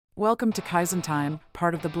Welcome to Kaizen Time,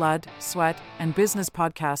 part of the Blood, Sweat, and Business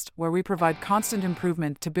podcast, where we provide constant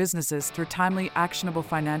improvement to businesses through timely, actionable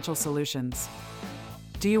financial solutions.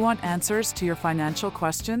 Do you want answers to your financial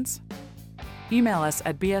questions? Email us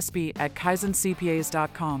at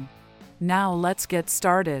bsb@kaizencpas.com. Now let's get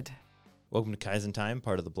started. Welcome to Kaizen Time,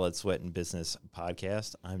 part of the Blood, Sweat, and Business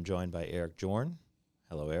podcast. I'm joined by Eric Jorn.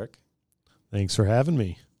 Hello, Eric. Thanks for having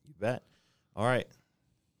me. You bet. All right.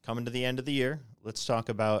 Coming to the end of the year, let's talk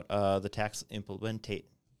about the tax implementation.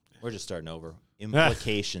 We're just starting over.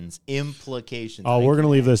 Implications. Implications. Oh, we're going to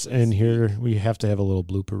leave this in here. We have to have a little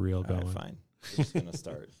blooper reel going. All right, fine. We're just going to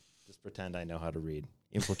start. Just pretend I know how to read.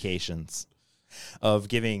 Implications of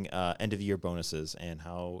giving end-of-the-year bonuses and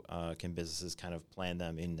how can businesses kind of plan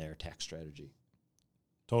them in their tax strategy.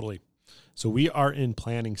 Totally. So we are in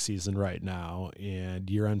planning season right now, and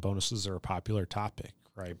year-end bonuses are a popular topic,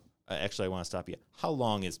 right? Actually, I want to stop you. How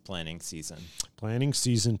long is planning season? Planning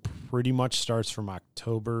season pretty much starts from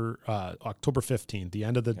October 15th, the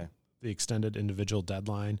end of the extended individual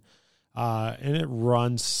deadline. And it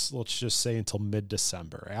runs, let's just say, until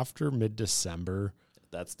mid-December. After mid-December.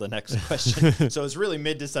 That's the next question. So it's really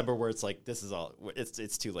mid-December where it's like, this is all,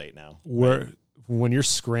 it's too late now. When you're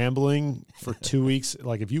scrambling for 2 weeks,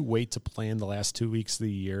 like if you wait to plan the last 2 weeks of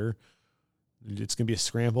the year, it's going to be a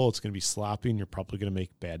scramble. It's going to be sloppy, and you're probably going to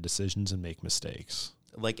make bad decisions and make mistakes.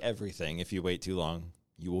 Like everything, if you wait too long,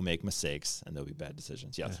 you will make mistakes, and there'll be bad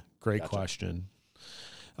decisions. Yes. Yeah, great question.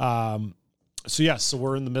 So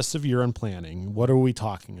we're in the midst of year-end planning. What are we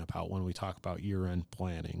talking about when we talk about year-end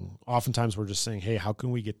planning? Oftentimes, we're just saying, hey, how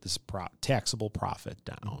can we get this taxable profit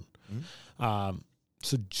down? Mm-hmm.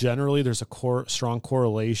 So generally, there's a strong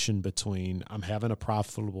correlation between I'm having a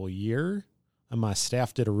profitable year and my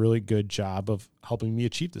staff did a really good job of helping me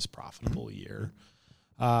achieve this profitable year.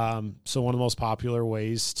 So one of the most popular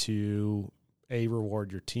ways to, A,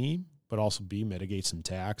 reward your team, but also B, mitigate some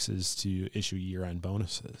tax is to issue year-end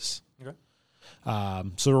bonuses. Okay.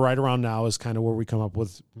 So right around now is kind of where we come up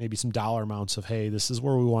with maybe some dollar amounts of, hey, this is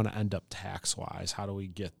where we want to end up tax-wise. How do we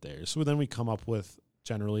get there? So then we come up with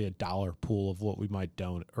generally a dollar pool of what we might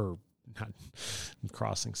donate, or not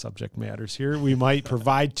crossing subject matters here, we might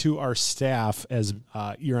provide to our staff as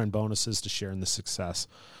year-end bonuses to share in the success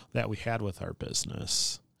that we had with our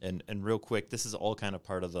business. And real quick, this is all kind of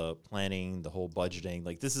part of the planning, the whole budgeting.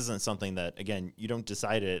 Like, this isn't something that, again, you don't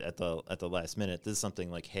decide it at the last minute. This is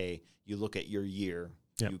something like, hey, you look at your year,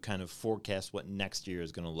 you kind of forecast what next year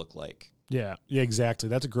is going to look like. Yeah, exactly.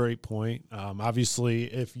 That's a great point. Obviously,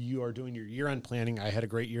 if you are doing your year-end planning, I had a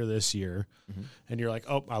great year this year, and you're like,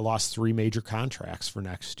 oh, I lost 3 major contracts for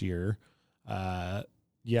next year.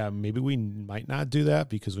 Maybe we might not do that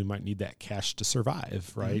because we might need that cash to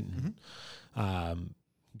survive, right?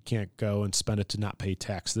 You can't go and spend it to not pay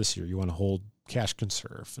tax this year. You want to hold cash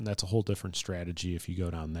conserve, and that's a whole different strategy if you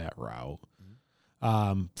go down that route.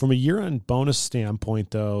 From a year-end bonus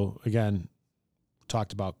standpoint, though, again,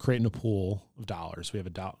 talked about creating a pool of dollars. We have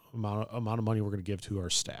amount of money we're going to give to our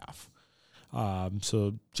staff.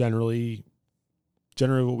 So generally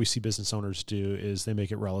what we see business owners do is they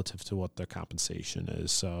make it relative to what their compensation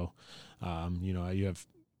is. So, you have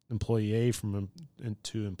employee A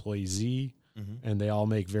to employee Z, and they all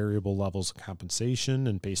make variable levels of compensation,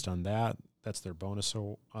 and based on that, that's their bonus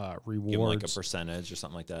rewards. Give them like a percentage or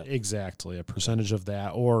something like that. Exactly, a percentage of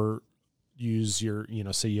that, or use your,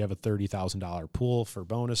 say you have a $30,000 pool for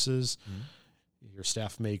bonuses. Your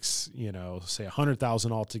staff makes, say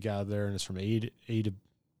 $100,000 altogether, and it's from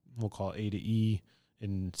we'll call it A to E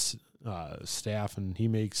in staff, and he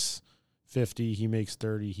makes 50, he makes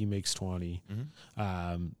 30, he makes 20.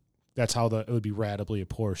 That's how it would be ratably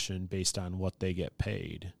apportioned based on what they get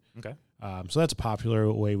paid. Okay. So that's a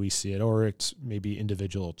popular way we see it, or it's maybe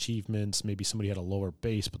individual achievements. Maybe somebody had a lower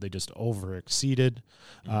base, but they just over-exceeded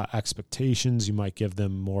expectations. You might give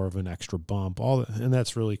them more of an extra bump. And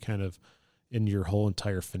that's really kind of in your whole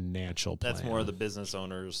entire financial plan. That's more of the business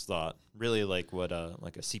owner's thought. Really like what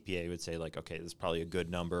like a CPA would say, like, okay, this is probably a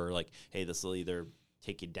good number. Like, hey, this will either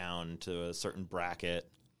take you down to a certain bracket.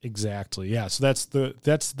 Exactly. Yeah. So that's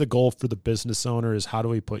the goal for the business owner is how do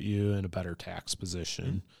we put you in a better tax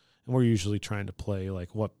position? And we're usually trying to play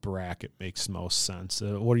like what bracket makes most sense.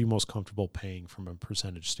 What are you most comfortable paying from a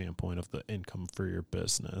percentage standpoint of the income for your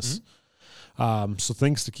business? So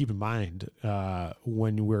things to keep in mind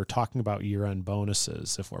when we're talking about year-end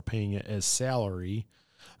bonuses. If we're paying it as salary,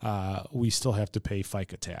 we still have to pay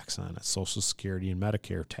FICA tax on it, Social Security and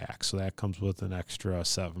Medicare tax. So that comes with an extra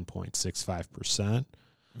 7.65%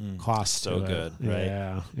 cost. So to good, it.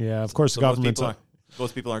 right? Yeah. Of course, so the government.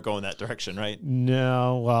 Most people aren't going that direction, right?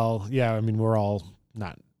 No. Well, yeah. I mean, we're all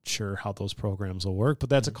not sure how those programs will work, but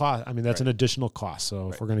that's a cost. I mean, that's Right. an additional cost. So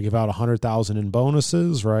if Right. we're going to give out $100,000 in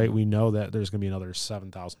bonuses, right, we know that there's going to be another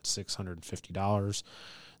 $7,650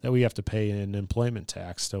 that we have to pay in employment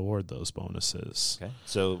tax to award those bonuses. Okay.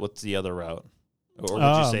 So what's the other route? Or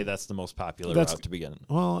would you say that's the most popular route to begin?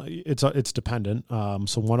 Well, it's dependent.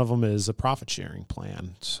 So one of them is a profit sharing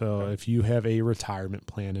plan. So if you have a retirement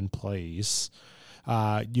plan in place,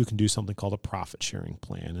 you can do something called a profit sharing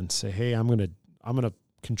plan and say, hey, I'm gonna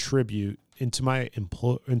contribute into my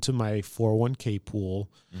 401k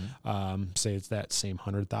pool. Say it's that same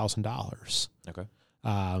 $100,000. Okay.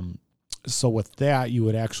 So with that, you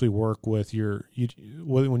would actually work with when you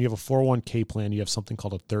have a 401k plan, you have something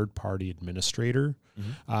called a third-party administrator,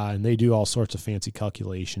 and they do all sorts of fancy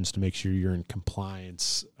calculations to make sure you're in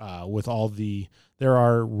compliance with all there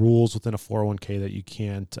are rules within a 401k that you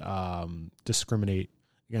can't discriminate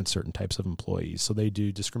against certain types of employees. So they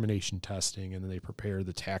do discrimination testing, and then they prepare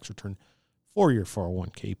the tax return for your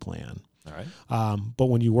 401k plan. All right. But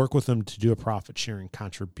when you work with them to do a profit sharing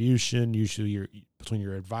contribution, usually between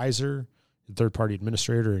your advisor, the third party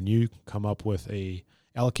administrator, and you come up with a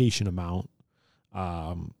allocation amount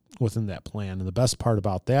within that plan. And the best part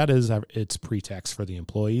about that is it's pre-tax for the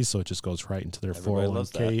employees, so it just goes right into their Everybody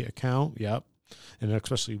loves 401k account. Yep, and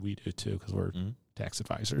especially we do too because we're tax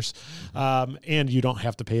advisors, and you don't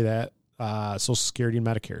have to pay that Social Security and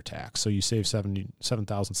Medicare tax. So you save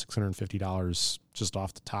 $7,650 just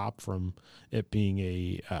off the top from it being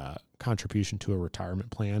a contribution to a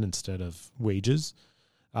retirement plan instead of wages.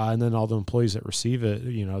 And then all the employees that receive it,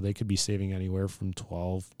 they could be saving anywhere from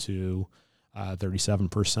 12 to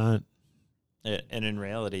 37%. And in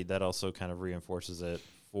reality, that also kind of reinforces it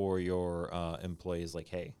for your employees. Like,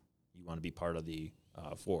 hey, you want to be part of the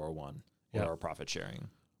 401 or profit sharing.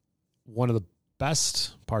 One of the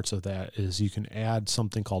best parts of that is you can add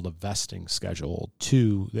something called a vesting schedule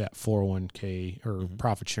to that 401k or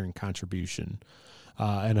profit sharing contribution.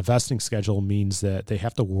 And a vesting schedule means that they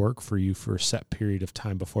have to work for you for a set period of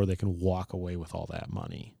time before they can walk away with all that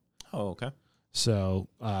money. Oh, okay. So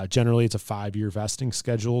generally it's a 5-year vesting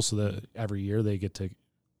schedule so that every year they get to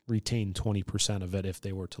retain 20% of it if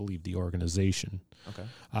they were to leave the organization. Okay.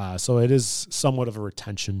 So it is somewhat of a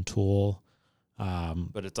retention tool.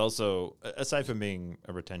 But it's also, aside from being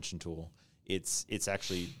a retention tool, it's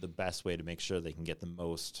actually the best way to make sure they can get the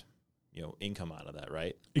most, income out of that,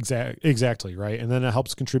 right? Exactly, right. And then it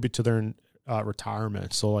helps contribute to their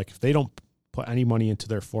retirement. So like if they don't put any money into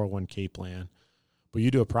their 401k plan, but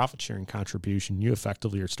you do a profit sharing contribution, you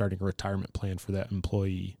effectively are starting a retirement plan for that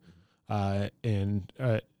employee. And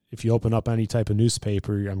if you open up any type of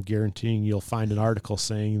newspaper, I'm guaranteeing you'll find an article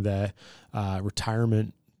saying that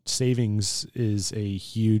retirement savings is a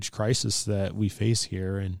huge crisis that we face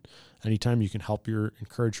here, and anytime you can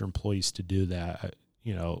encourage your employees to do that,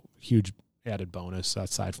 huge added bonus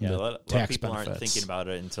aside from the tax people benefits. Aren't thinking about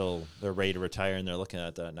it until they're ready to retire, and they're looking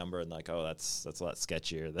at that number and like, oh, that's a lot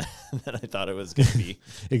sketchier than I thought it was going to be.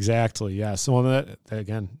 Exactly, yeah. So that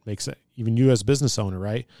again makes it, even you as a business owner,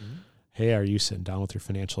 right? Hey, are you sitting down with your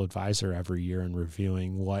financial advisor every year and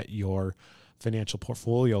reviewing what your financial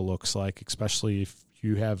portfolio looks like, especially if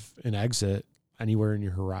you have an exit anywhere in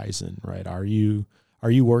your horizon, right? Are you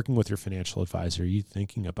working with your financial advisor? Are you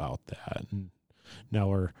thinking about that? And now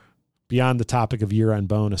we're beyond the topic of year-end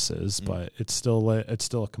bonuses, but it's still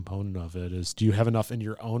a component of it. Is, do you have enough in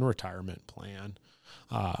your own retirement plan?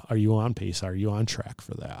 Are you on pace? Are you on track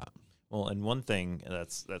for that? Well, and one thing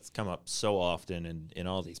that's come up so often in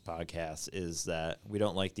all these podcasts is that we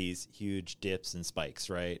don't like these huge dips and spikes,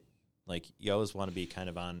 right? Like, you always want to be kind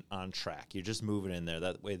of on track. You're just moving in there.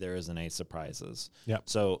 That way there isn't any surprises. Yep.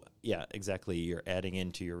 So, yeah, exactly. You're adding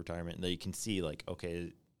into your retirement, and then you can see, like,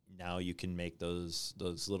 okay, now you can make those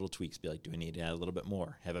little tweaks. Be like, do I need to add a little bit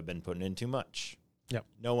more? Have I been putting in too much? Yep.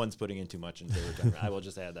 No one's putting in too much into their retirement. I will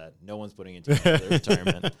just add that. No one's putting in too much into their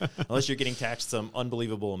retirement. Unless you're getting taxed some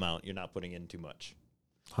unbelievable amount, you're not putting in too much.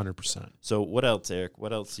 100%. So what else, Eric?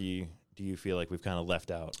 What else do you feel like we've kind of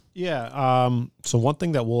left out? Yeah. So one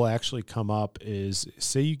thing that will actually come up is,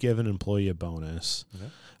 say you give an employee a bonus.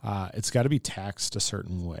 Okay. It's got to be taxed a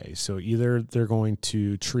certain way. So either they're going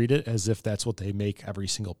to treat it as if that's what they make every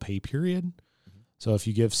single pay period. Mm-hmm. So if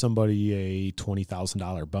you give somebody a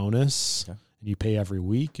 $20,000 bonus, okay, and you pay every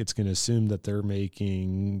week, it's going to assume that they're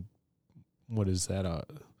making, what is that, $1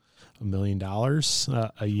 million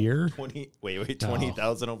a year?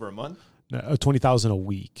 20,000 over a month? No, 20,000 a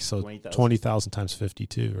week. So 20,000 times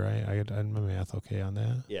 52, right? I had my math okay on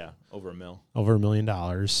that. Yeah, over $1 million. Over $1 million.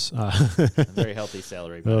 A very healthy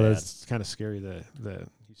salary. Well, it's kind of scary that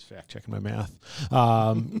he's fact checking my math.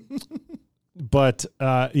 But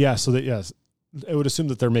yeah, so that, yes, it would assume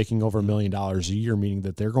that they're making over $1 million a year, meaning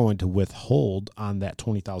that they're going to withhold on that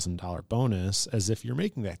 $20,000 bonus as if you're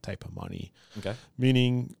making that type of money. Okay.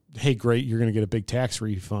 Meaning, hey, great, you're going to get a big tax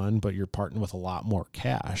refund, but you're parting with a lot more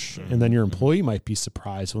cash. And then your employee might be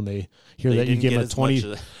surprised when they hear that you give them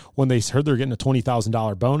when they heard they're getting a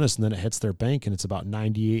 $20,000 bonus, and then it hits their bank and it's about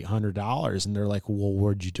 $9,800, and they're like, well,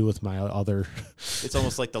 what'd you do with my other? It's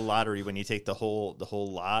almost like the lottery when you take the whole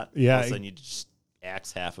lot. Yeah. All of a sudden you just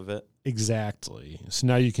axe half of it. Exactly. So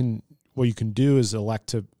now what you can do is elect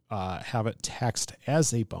to have it taxed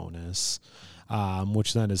as a bonus,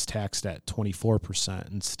 which then is taxed at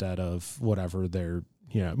 24% instead of whatever they're,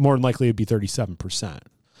 more than likely it'd be 37%.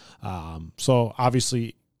 So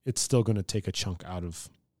obviously it's still going to take a chunk out of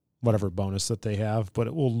whatever bonus that they have, but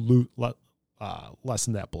it will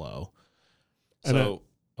lessen that blow. So,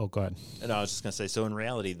 go ahead. And I was just going to say, so in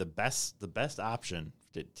reality, the best option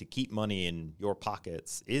to keep money in your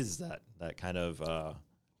pockets is that kind of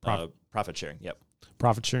profit sharing. Yep.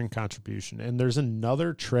 Profit sharing contribution. And there's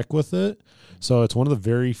another trick with it. So it's one of the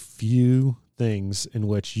very few things in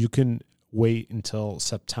which you can wait until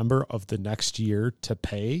September of the next year to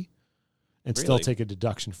pay and still take a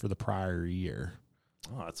deduction for the prior year.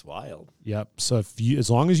 Oh, that's wild. Yep. So as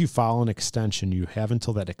long as you file an extension, you have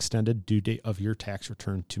until that extended due date of your tax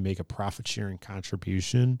return to make a profit sharing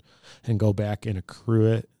contribution and go back and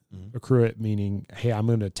accrue it. Mm-hmm. Accrue it meaning, hey, I'm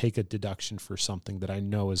going to take a deduction for something that I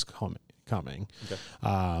know is coming. Okay.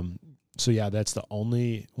 So yeah, that's the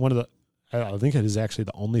only one of the. I think it is actually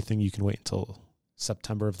the only thing you can wait until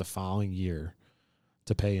September of the following year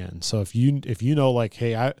to pay in. So if you know, like,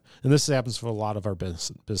 hey, and this happens for a lot of our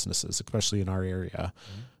businesses, especially in our area,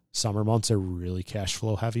 summer months are really cash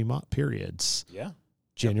flow heavy periods. Yeah.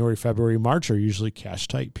 January, February, March are usually cash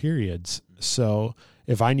tight periods. So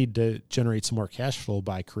if I need to generate some more cash flow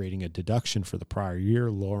by creating a deduction for the prior year,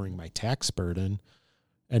 lowering my tax burden,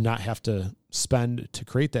 and not have to spend to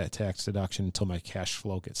create that tax deduction until my cash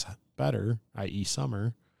flow gets better, i.e.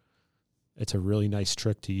 summer, it's a really nice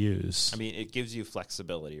trick to use. I mean, it gives you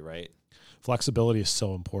flexibility, right? Flexibility is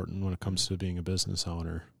so important when it comes to being a business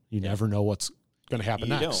owner. You never know what's going to happen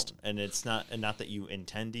next. And it's not that you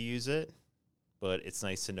intend to use it, but it's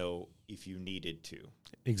nice to know if you needed to.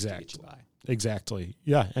 Exactly. To get you by. Exactly.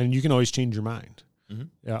 Yeah, and you can always change your mind. Mm-hmm.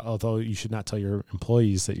 Yeah, although you should not tell your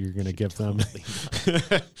employees that you're going to give them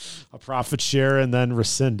a profit share and then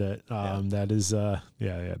rescind it. That is, that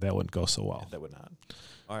wouldn't go so well. Yeah, that would not.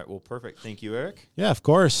 All right, well, perfect. Thank you, Eric. Yeah, of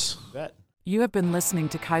course. You bet. You have been listening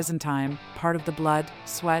to Kaizen Time, part of the Blood,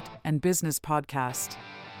 Sweat, and Business podcast.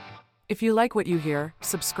 If you like what you hear,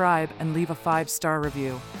 subscribe and leave a 5-star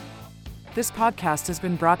review. This podcast has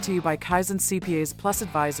been brought to you by Kaizen CPAs Plus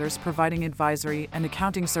Advisors, providing advisory and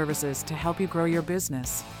accounting services to help you grow your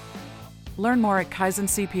business. Learn more at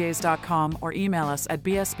kaizencpas.com or email us at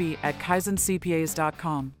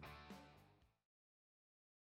bsb@kaizencpas.com.